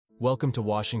Welcome to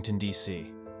Washington,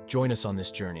 D.C. Join us on this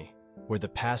journey, where the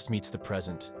past meets the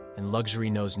present and luxury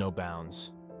knows no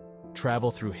bounds.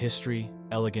 Travel through history,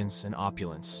 elegance, and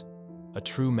opulence, a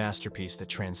true masterpiece that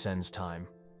transcends time.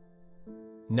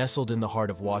 Nestled in the heart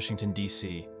of Washington,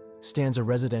 D.C., stands a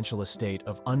residential estate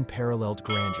of unparalleled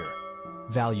grandeur,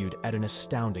 valued at an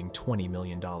astounding $20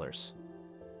 million.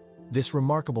 This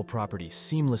remarkable property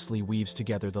seamlessly weaves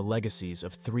together the legacies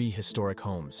of 3 historic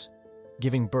homes,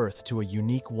 giving birth to a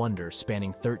unique wonder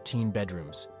spanning 13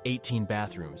 bedrooms, 18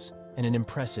 bathrooms, and an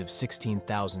impressive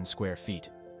 16,000 square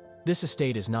feet. This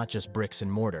estate is not just bricks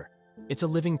and mortar. It's a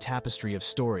living tapestry of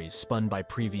stories spun by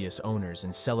previous owners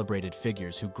and celebrated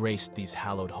figures who graced these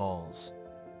hallowed halls.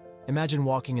 Imagine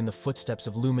walking in the footsteps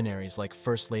of luminaries like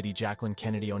First Lady Jacqueline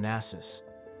Kennedy Onassis,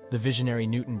 the visionary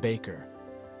Newton Baker,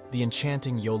 the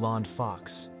enchanting Yolande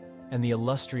Fox, and the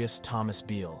illustrious Thomas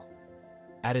Beale.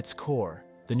 At its core,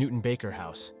 the Newton Baker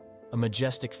House, a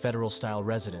majestic federal-style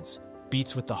residence,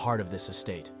 beats with the heart of this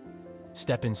estate.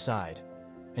 Step inside,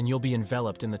 and you'll be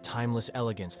enveloped in the timeless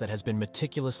elegance that has been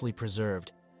meticulously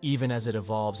preserved, even as it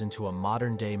evolves into a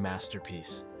modern-day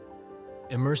masterpiece.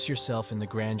 Immerse yourself in the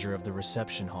grandeur of the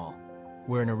reception hall,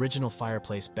 where an original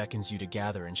fireplace beckons you to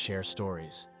gather and share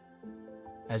stories.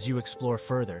 As you explore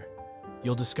further,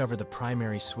 you'll discover the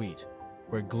primary suite,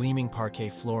 where gleaming parquet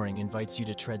flooring invites you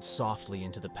to tread softly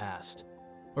into the past.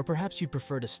 Or perhaps you'd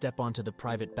prefer to step onto the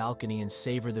private balcony and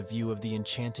savor the view of the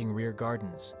enchanting rear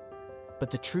gardens. But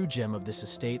the true gem of this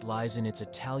estate lies in its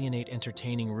Italianate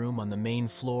entertaining room on the main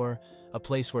floor, a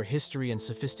place where history and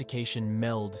sophistication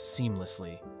meld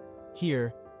seamlessly.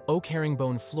 Here, oak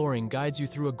herringbone flooring guides you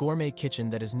through a gourmet kitchen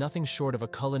that is nothing short of a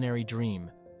culinary dream.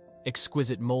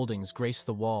 Exquisite moldings grace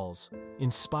the walls,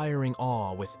 inspiring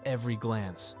awe with every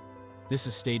glance. This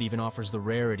estate even offers the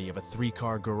rarity of a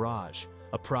 3-car garage,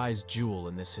 a prized jewel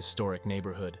in this historic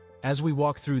neighborhood. As we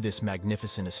walk through this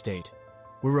magnificent estate,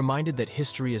 we're reminded that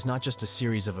history is not just a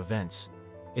series of events.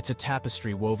 It's a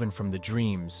tapestry woven from the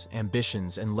dreams,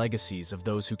 ambitions, and legacies of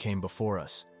those who came before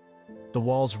us. The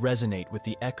walls resonate with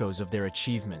the echoes of their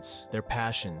achievements, their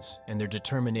passions, and their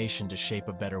determination to shape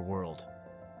a better world.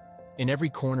 In every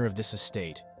corner of this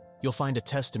estate, you'll find a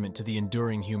testament to the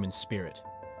enduring human spirit.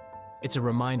 It's a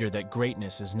reminder that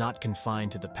greatness is not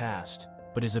confined to the past,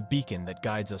 but is a beacon that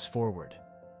guides us forward.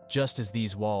 Just as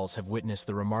these walls have witnessed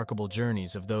the remarkable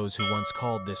journeys of those who once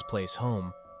called this place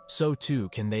home, so too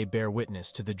can they bear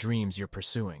witness to the dreams you're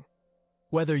pursuing.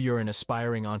 Whether you're an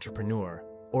aspiring entrepreneur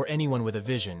or anyone with a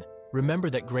vision, remember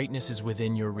that greatness is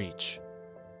within your reach.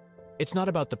 It's not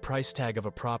about the price tag of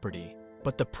a property,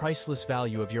 but the priceless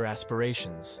value of your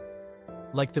aspirations.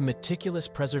 Like the meticulous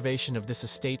preservation of this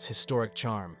estate's historic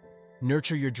charm,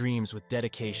 nurture your dreams with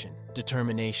dedication,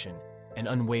 determination, and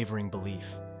unwavering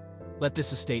belief. Let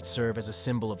this estate serve as a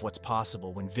symbol of what's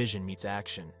possible when vision meets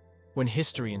action, when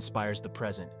history inspires the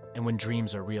present, and when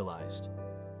dreams are realized.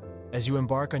 As you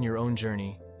embark on your own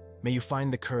journey, may you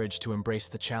find the courage to embrace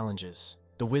the challenges,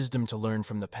 the wisdom to learn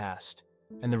from the past,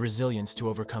 and the resilience to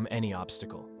overcome any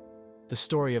obstacle. The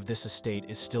story of this estate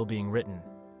is still being written,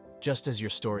 just as your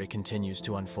story continues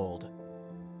to unfold.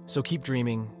 So keep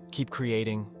dreaming, keep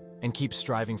creating, and keep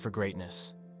striving for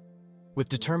greatness. With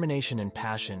determination and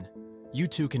passion, you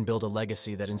too can build a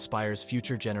legacy that inspires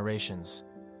future generations.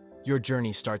 Your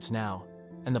journey starts now,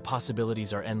 and the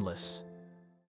possibilities are endless.